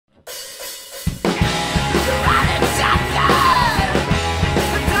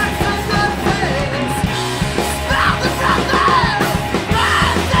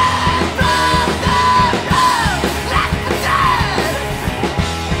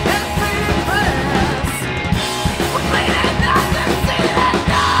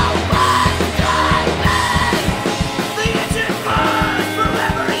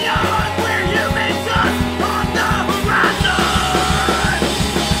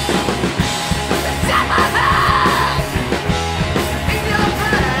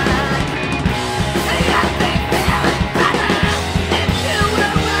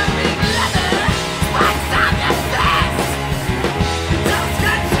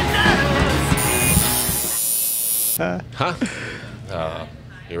Huh?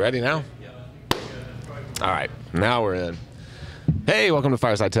 You ready now? All right, now we're in. Hey, welcome to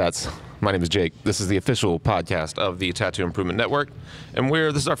Fireside Tats. My name is Jake. This is the official podcast of the Tattoo Improvement Network, and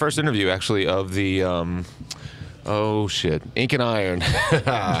this is our first interview, actually, of the Ink and Iron,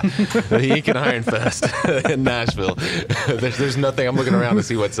 the Ink and Iron Fest in Nashville. There's nothing. I'm looking around to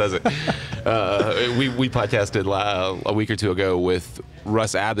see what says it. We podcasted a week or two ago with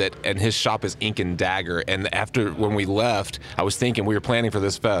Russ Abbott, and his shop is Ink and Dagger. And when we left, I was thinking, we were planning for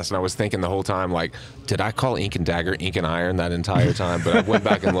this fest, and I was thinking the whole time, like, did I call Ink and Dagger Ink and Iron that entire time? But I went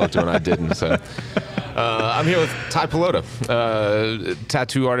back and looked, and I didn't. So I'm here with Ty Pallotta,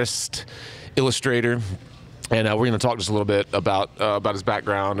 tattoo artist, illustrator. And we're going to talk just a little bit about his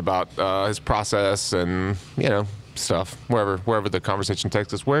background, about his process, and stuff. Wherever the conversation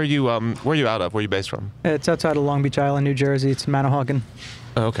takes us. Where are you out of? Where are you based from? It's outside of Long Beach Island, New Jersey. It's Manahawkin.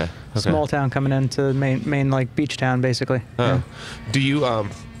 Oh, okay. Small town coming into main like beach town, basically. Oh. Yeah.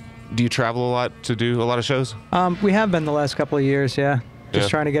 Do you travel a lot to do a lot of shows? We have been the last couple of years. Yeah. Just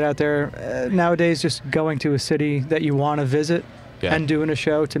trying to get out there. Nowadays, just going to a city that you want to visit and doing a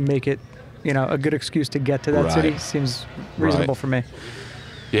show to make it, a good excuse to get to that city seems reasonable for me.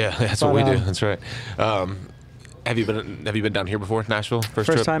 Yeah, that's what we do. That's right. Have you been down here before, Nashville? First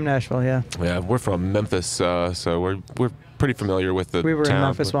trip? time Nashville, yeah. Yeah, we're from Memphis, so we're pretty familiar with the We were town, in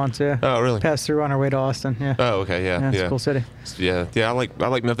Memphis once, yeah. Oh, really? Passed through on our way to Austin, yeah. Oh, okay, yeah. It's a cool city. Yeah. I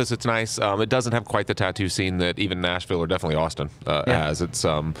like Memphis. It's nice. It doesn't have quite the tattoo scene that even Nashville or definitely Austin has. It's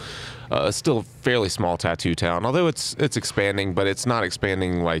still a fairly small tattoo town, although it's expanding, but it's not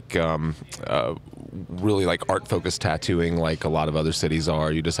expanding like really like art-focused tattooing like a lot of other cities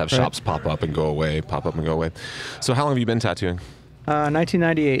are. You just have shops pop up and go away. So how long have you been tattooing?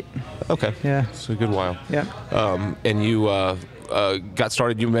 1998. Okay. Yeah. It's a good while. Yeah. And you got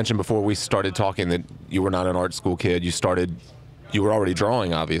started, you mentioned before we started talking that you were not an art school kid. You were already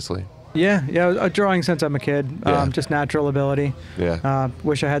drawing, obviously. Yeah, I was drawing since I'm a kid, just natural ability. Yeah.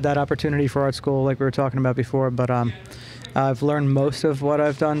 Wish I had that opportunity for art school like we were talking about before, but I've learned most of what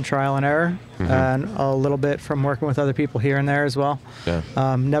I've done trial and error, and a little bit from working with other people here and there as well. Yeah.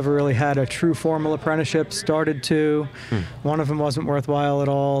 Never really had a true formal apprenticeship, started to. One of them wasn't worthwhile at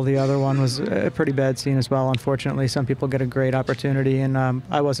all. The other one was a pretty bad scene as well, unfortunately. Some people get a great opportunity, and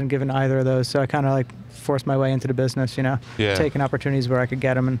I wasn't given either of those, so I kind of like forced my way into the business, taking opportunities where I could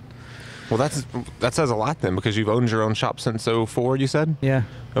get them. And well, that says a lot then, because you've owned your own shop since '04, you said? Yeah.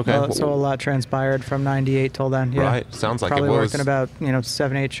 Okay. Well, so a lot transpired from '98 till then. Yeah. Right. Sounds like probably it was. Worked in about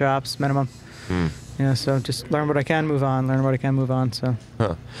 7-8 shops minimum. So just learn what I can, move on. So.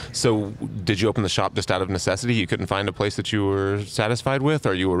 Huh. So did you open the shop just out of necessity? You couldn't find a place that you were satisfied with,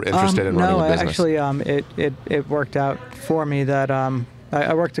 or you were interested in running a business? No, actually, it worked out for me that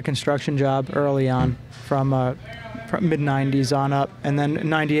I worked a construction job early on from mid-90s on up, and then in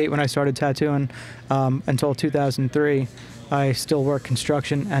 '98 when I started tattooing until 2003, I still worked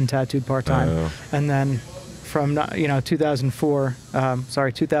construction and tattooed part-time. And then from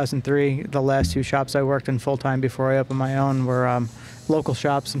 2003, the last two shops I worked in full-time before I opened my own were local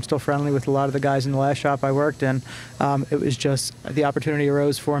shops. I'm still friendly with a lot of the guys in the last shop I worked in. It was just the opportunity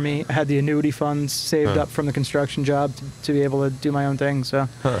arose for me. I had the annuity funds saved up from the construction job to be able to do my own thing. So.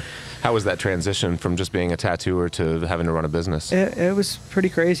 How was that transition from just being a tattooer to having to run a business? It was pretty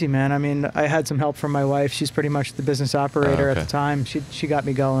crazy, man. I mean, I had some help from my wife. She's pretty much the business operator at the time. She got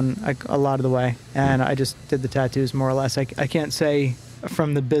me going a lot of the way, and I just did the tattoos more or less. I can't say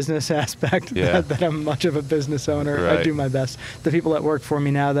from the business aspect that I'm much of a business owner. Right. I do my best. The people that work for me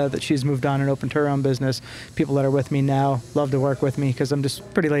now, that she's moved on and opened her own business, people that are with me now love to work with me because I'm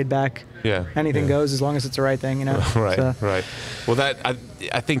just pretty laid back. Yeah. Anything goes as long as it's the right thing, Right, so. Right. Well,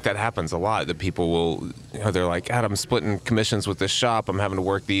 I think that happens a lot, that people will, they're like, I'm splitting commissions with this shop. I'm having to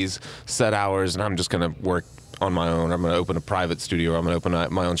work these set hours, and I'm just going to work on my own. I'm going to open a private studio, or I'm going to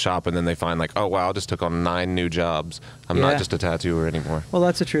open my own shop, and then they find like, oh wow, I just took on 9 new jobs. I'm not just a tattooer anymore. Well,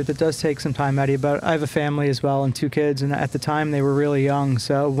 that's the truth. It does take some time out of you, but I have a family as well and 2 kids, and at the time they were really young,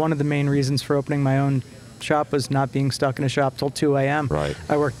 so one of the main reasons for opening my own shop was not being stuck in a shop till 2 a.m. Right.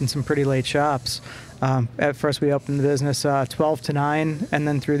 I worked in some pretty late shops. At first we opened the business 12 to 9, and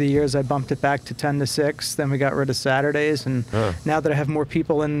then through the years I bumped it back to 10 to 6. Then we got rid of Saturdays, and now that I have more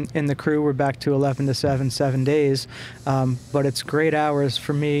people in the crew, we're back to 11 to 7 days. But it's great hours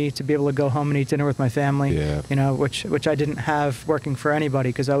for me to be able to go home and eat dinner with my family, which I didn't have working for anybody,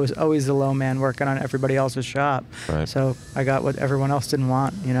 because I was always the low man working on everybody else's shop. Right. So I got what everyone else didn't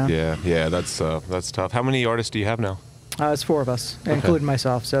want, Yeah, that's tough. How many artists do you have now? It's 4 of us, including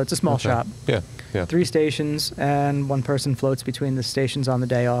myself, so it's a small shop. Yeah. 3 stations, and 1 person floats between the stations on the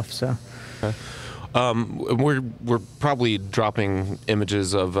day off. So. Okay. We're probably dropping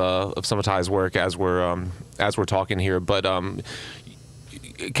images of some of Ty's work as we're talking here, but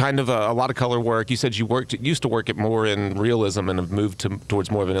kind of a lot of color work. You said you used to work it more in realism and have moved towards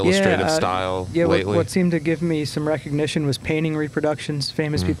more of an illustrative style lately. What seemed to give me some recognition was painting reproductions,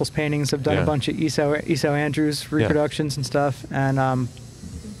 famous people's paintings. I've done a bunch of Esau Andrews reproductions and stuff, and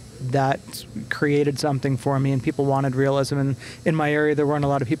that created something for me, and people wanted realism. And in my area, there weren't a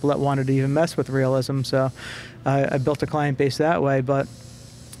lot of people that wanted to even mess with realism, so I built a client base that way. But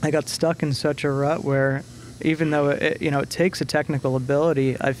I got stuck in such a rut where, even though it takes a technical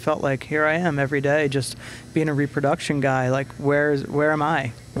ability, I felt like here I am every day just being a reproduction guy. Like, where am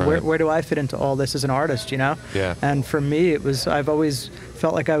I? Right. Where do I fit into all this as an artist, Yeah. And for me, I've always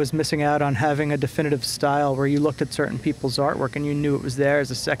felt like I was missing out on having a definitive style where you looked at certain people's artwork and you knew it was theirs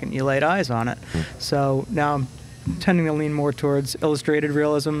the second you laid eyes on it. So now I'm tending to lean more towards illustrated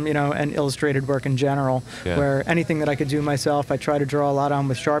realism, and illustrated work in general, where anything that I could do myself, I try to draw a lot on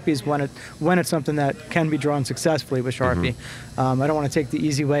with Sharpies when it's something that can be drawn successfully with Sharpie. I don't want to take the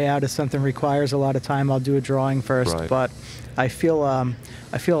easy way out. If something requires a lot of time, I'll do a drawing first. Right. But I feel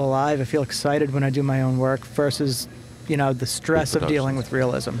alive. I feel excited when I do my own work versus the stress of dealing with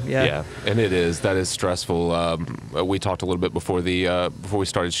realism. Yeah, and that is stressful. We talked a little bit before we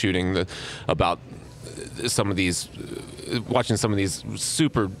started shooting about watching some of these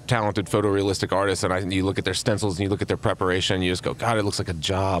super talented photorealistic artists, and you look at their stencils and you look at their preparation, and you just go, God, it looks like a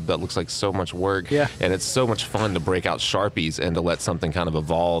job. That looks like so much work. Yeah. And it's so much fun to break out Sharpies and to let something kind of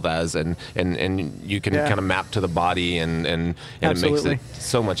evolve and you can kind of map to the body, and it makes it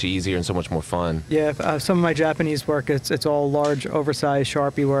so much easier and so much more fun. Yeah, some of my Japanese work, it's all large, oversized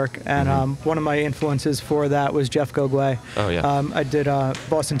Sharpie work, and one of my influences for that was Jeff Gogwe. Oh, yeah. I did a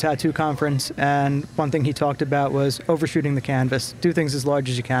Boston Tattoo Conference, and one thing he talked about was overshooting the canvas. Do things as large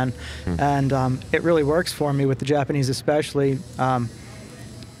as you can. And it really works for me with the Japanese especially.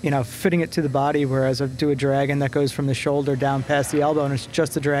 Fitting it to the body, whereas I do a dragon that goes from the shoulder down past the elbow and it's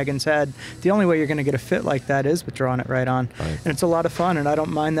just the dragon's head. The only way you're going to get a fit like that is with drawing it right on. Right. And it's a lot of fun, and I don't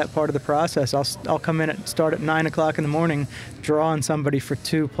mind that part of the process. I'll come in and start at 9 o'clock in the morning, draw on somebody for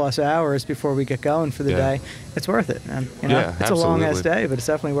 2+ hours before we get going for the day. It's worth it, man. It's absolutely. a long-ass day, but it's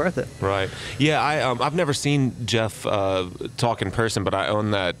definitely worth it. Right. Yeah, I've never seen Jeff talk in person, but I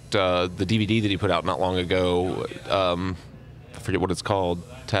own that the DVD that he put out not long ago. I forget what it's called.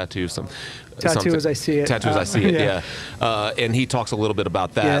 Tattoo as I see it. Tattoo as I see it. Yeah. And he talks a little bit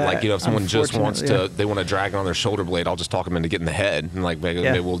about that. Yeah, like, if someone just wants to, they want to drag on their shoulder blade, I'll just talk them into getting the head, and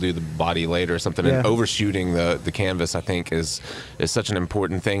maybe we'll do the body later or something. And overshooting the canvas, I think, is such an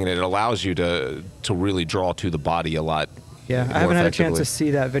important thing, and it allows you to really draw to the body a lot. Yeah, I haven't had a chance to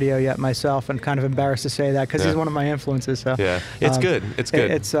see that video yet myself, and kind of embarrassed to say that because he's one of my influences. So it's good. It's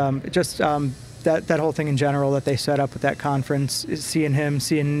good. It's just that whole thing in general that they set up with that conference,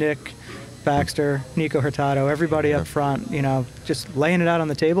 seeing Nick Baxter, Nico Hurtado, everybody up front, just laying it out on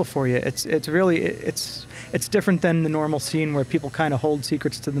the table for you. It's different than the normal scene where people kind of hold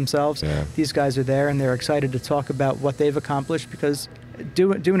secrets to themselves. Yeah. These guys are there and they're excited to talk about what they've accomplished, because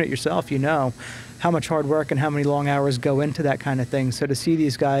doing it yourself, how much hard work and how many long hours go into that kind of thing. So to see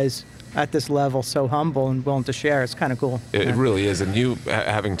these guys at this level, so humble and willing to share, it's kind of cool. It really is. And you,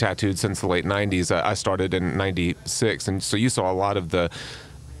 having tattooed since the late 90s, I started in 96, and so you've seen a lot of the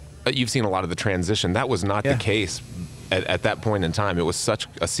transition. That was not the case at that point in time. It was such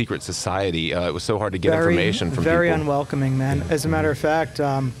a secret society. It was so hard to get information from people. Very unwelcoming, man. As a matter of fact,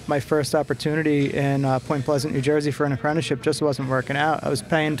 my first opportunity in Point Pleasant, New Jersey for an apprenticeship just wasn't working out. I was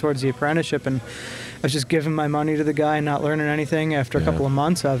paying towards the apprenticeship, and I was just giving my money to the guy and not learning anything. After a couple of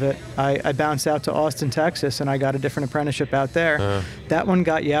months of it, I bounced out to Austin, Texas, and I got a different apprenticeship out there. That one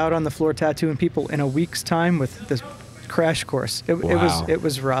got you out on the floor tattooing people in a week's time with this crash course. It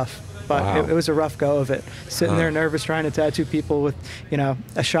was rough. But it was a rough go of it. Sitting there nervous trying to tattoo people with,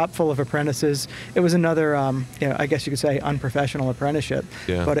 a shop full of apprentices. It was another, I guess you could say unprofessional apprenticeship.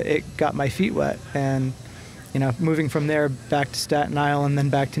 Yeah. But it got my feet wet. And, moving from there back to Staten Island, then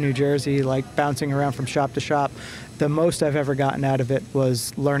back to New Jersey, like bouncing around from shop to shop, the most I've ever gotten out of it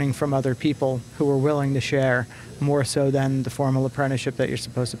was learning from other people who were willing to share, more so than the formal apprenticeship that you're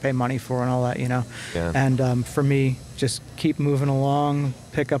supposed to pay money for and all that, Yeah. And for me, just keep moving along,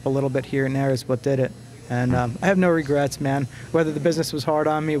 pick up a little bit here and there is what did it. And I have no regrets, man. Whether the business was hard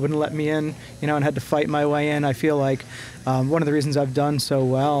on me, wouldn't let me in, and had to fight my way in, I feel like one of the reasons I've done so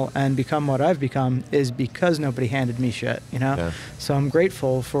well and become what I've become is because nobody handed me shit, Yeah. So I'm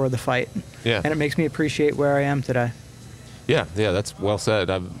grateful for the fight. Yeah. And it makes me appreciate where I am today. Yeah, that's well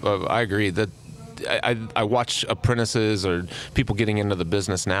said. I agree that I watch apprentices or people getting into the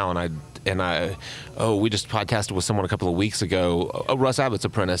business now, we just podcasted with someone a couple of weeks ago, Russ Abbott's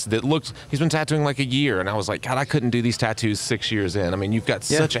apprentice he's been tattooing like a year, and I was like, God, I couldn't do these tattoos 6 years in. I mean, you've got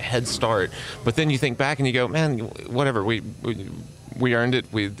such a head start, but then you think back and you go, man, whatever, we earned it.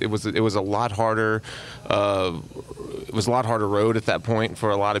 It was a lot harder. It was a lot harder road at that point for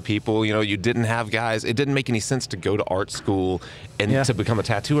a lot of people. You know, you didn't have guys. It didn't make any sense to go to art school and to become a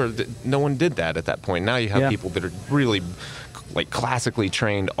tattooer. No one did that at that point. Now you have people that are really like classically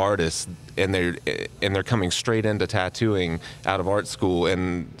trained artists, and they're coming straight into tattooing out of art school.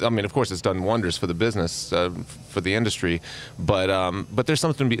 And I mean, of course, it's done wonders for the business, for the industry. But there's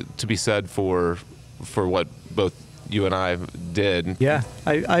something to be said for what both you and I did. Yeah,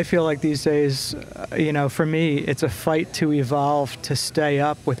 I feel like these days, for me, it's a fight to evolve, to stay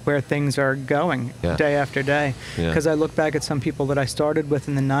up with where things are going day after day. Because I look back at some people that I started with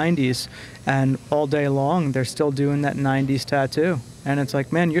in the 90s, and all day long, they're still doing that 90s tattoo. And it's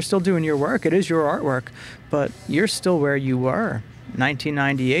like, man, you're still doing your work. It is your artwork, but you're still where you were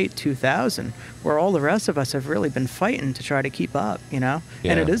 1998, 2000, where all the rest of us have really been fighting to try to keep up, And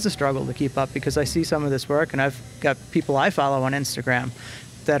it is a struggle to keep up, because I see some of this work, and I've got people I follow on Instagram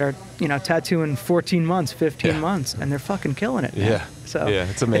that are, tattooing 14 months, 15 months, and they're fucking killing it. Man. So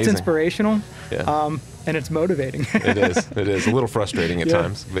it's amazing. It's inspirational, and it's motivating. It is a little frustrating at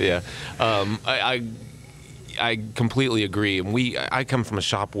times, but I completely agree. And I come from a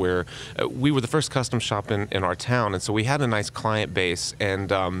shop where we were the first custom shop in our town, and so we had a nice client base, and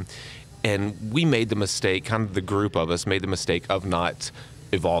we made the mistake, kind of the group of us made the mistake of not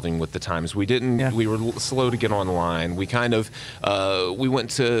evolving with the times. We didn't. We were slow to get online. We kind of we went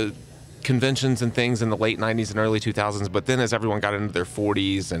to conventions and things in the late 90s and early 2000s, but then as everyone got into their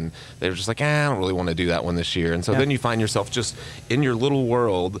 40s, and they were just like, I don't really want to do that one this year. And so then you find yourself just in your little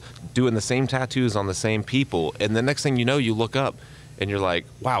world doing the same tattoos on the same people, and the next thing you know, you look up and you're like,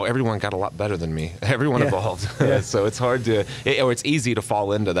 wow, everyone got a lot better than me. Everyone evolved. So it's hard or it's easy to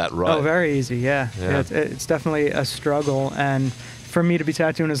fall into that rut. Oh, very easy, it's definitely a struggle. And for me to be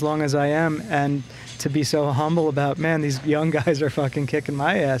tattooing as long as I am, and to be so humble about, man, these young guys are fucking kicking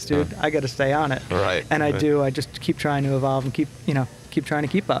my ass, dude. I got to stay on it. Right. And I do. I just keep trying to evolve and keep trying to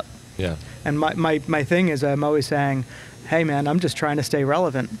keep up. Yeah. And my thing is, I'm always saying, hey, man, I'm just trying to stay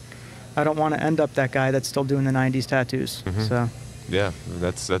relevant. I don't want to end up that guy that's still doing the 90s tattoos. So. Yeah,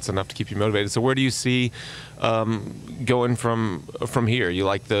 that's enough to keep you motivated. So where do you see going from here? You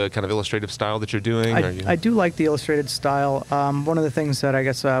like the kind of illustrative style that you're doing? I do like the illustrated style. One of the things that I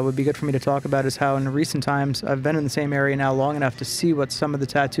guess would be good for me to talk about is how in recent times I've been in the same area now long enough to see what some of the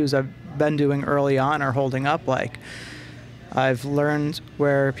tattoos I've been doing early on are holding up like. I've learned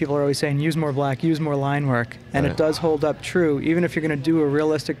where people are always saying, use more black, use more line work. And it does hold up true. Even if you're going to do a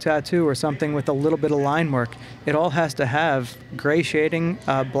realistic tattoo or something with a little bit of line work, it all has to have gray shading,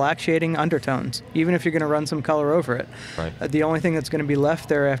 black shading, undertones, even if you're going to run some color over it. The only thing that's going to be left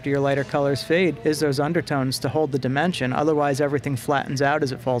there after your lighter colors fade is those undertones to hold the dimension. Otherwise, everything flattens out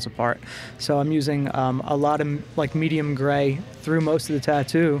as it falls apart. So I'm using a lot of like medium gray through most of the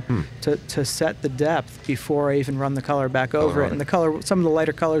tattoo to set the depth before I even run the color back over it. And the color, some of the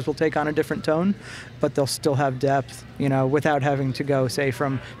lighter colors will take on a different tone, but they'll still have depth, without having to go, say,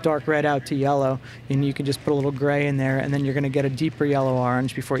 from dark red out to yellow. And you can just put a little gray in there, and then you're going to get a deeper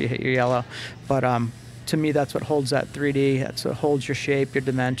yellow-orange before you hit your yellow. But to me, that's what holds that 3D. That's what holds your shape, your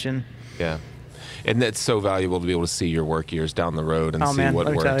dimension. Yeah. And that's so valuable to be able to see your work years down the road and see what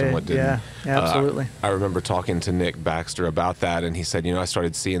worked and what didn't. Yeah, absolutely. I remember talking to Nick Baxter about that, and he said, I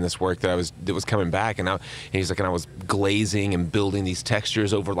started seeing this work that was coming back, and he's like, and I was glazing and building these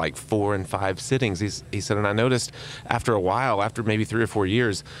textures over like 4 and 5 sittings. He said, and I noticed after a while, after maybe 3 or 4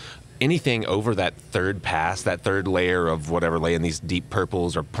 years, anything over that third pass, that third layer of whatever, laying these deep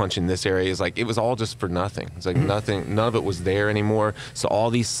purples or punching this area, is like, it was all just for nothing. It's like nothing, none of it was there anymore. So all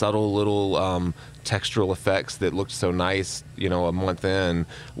these subtle little textural effects that looked so nice, a month in,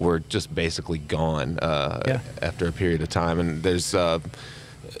 were just basically gone after a period of time. And there's a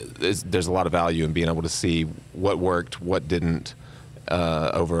lot of value in being able to see what worked, what didn't,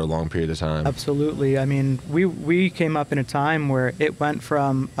 over a long period of time. Absolutely. I mean, we came up in a time where it went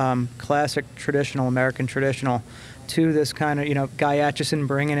from classic traditional, American traditional, to this kind of, Guy Aitchison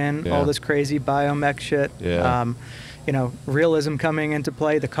bringing in all this crazy biomech shit. Realism coming into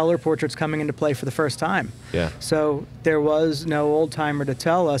play, the color portraits coming into play for the first time. So there was no old timer to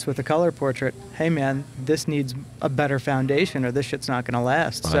tell us with a color portrait, hey man, this needs a better foundation or this shit's not going to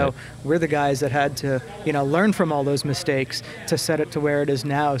last. So we're the guys that had to, learn from all those mistakes to set it to where it is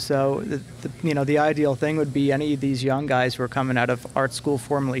now. So the ideal thing would be any of these young guys who are coming out of art school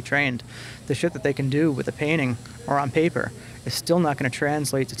formally trained. the shit that they can do with a painting or on paper is still not going to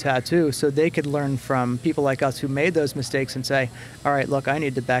translate to tattoo. So they could learn from people like us who made those mistakes and say, all right, look, I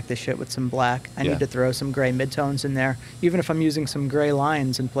need to back this shit with some black. I need to throw some gray midtones in there, even if I'm using some gray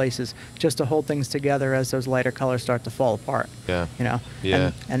lines in places, just to hold things together as those lighter colors start to fall apart. Yeah. You know?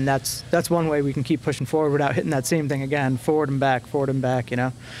 Yeah. And that's one way we can keep pushing forward without hitting that same thing again, forward and back, you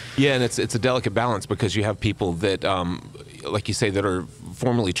know? Yeah, and it's a delicate balance because you have people that, like you say, that are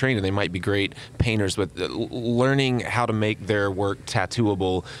formally trained and they might be great painters, but learning how to make their work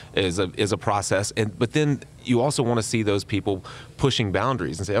tattooable is a process. But then you also want to see those people pushing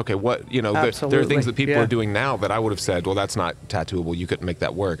boundaries and say, okay, what, you know, there are things that people are doing now that I would have said, well, that's not tattooable. You couldn't make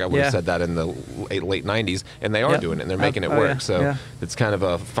that work. I would have said that in the late 90s, and they are doing it and they're making it work. So it's kind of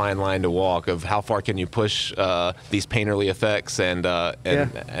a fine line to walk of how far can you push these painterly effects and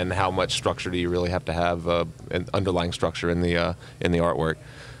how much structure do you really have to have, an underlying structure in the artwork.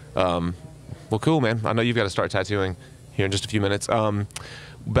 Well, cool, man. I know you've got to start tattooing here in just a few minutes.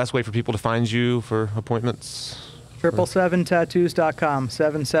 Best way for people to find you for appointments? 777tattoos.com.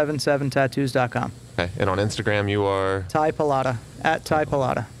 777tattoos.com. Okay. And on Instagram, you are? Ty Pallotta. @Ty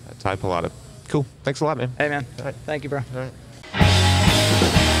Pallotta. Ty Pallotta. Cool. Thanks a lot, man. Hey, man. All right. Thank you, bro. All right.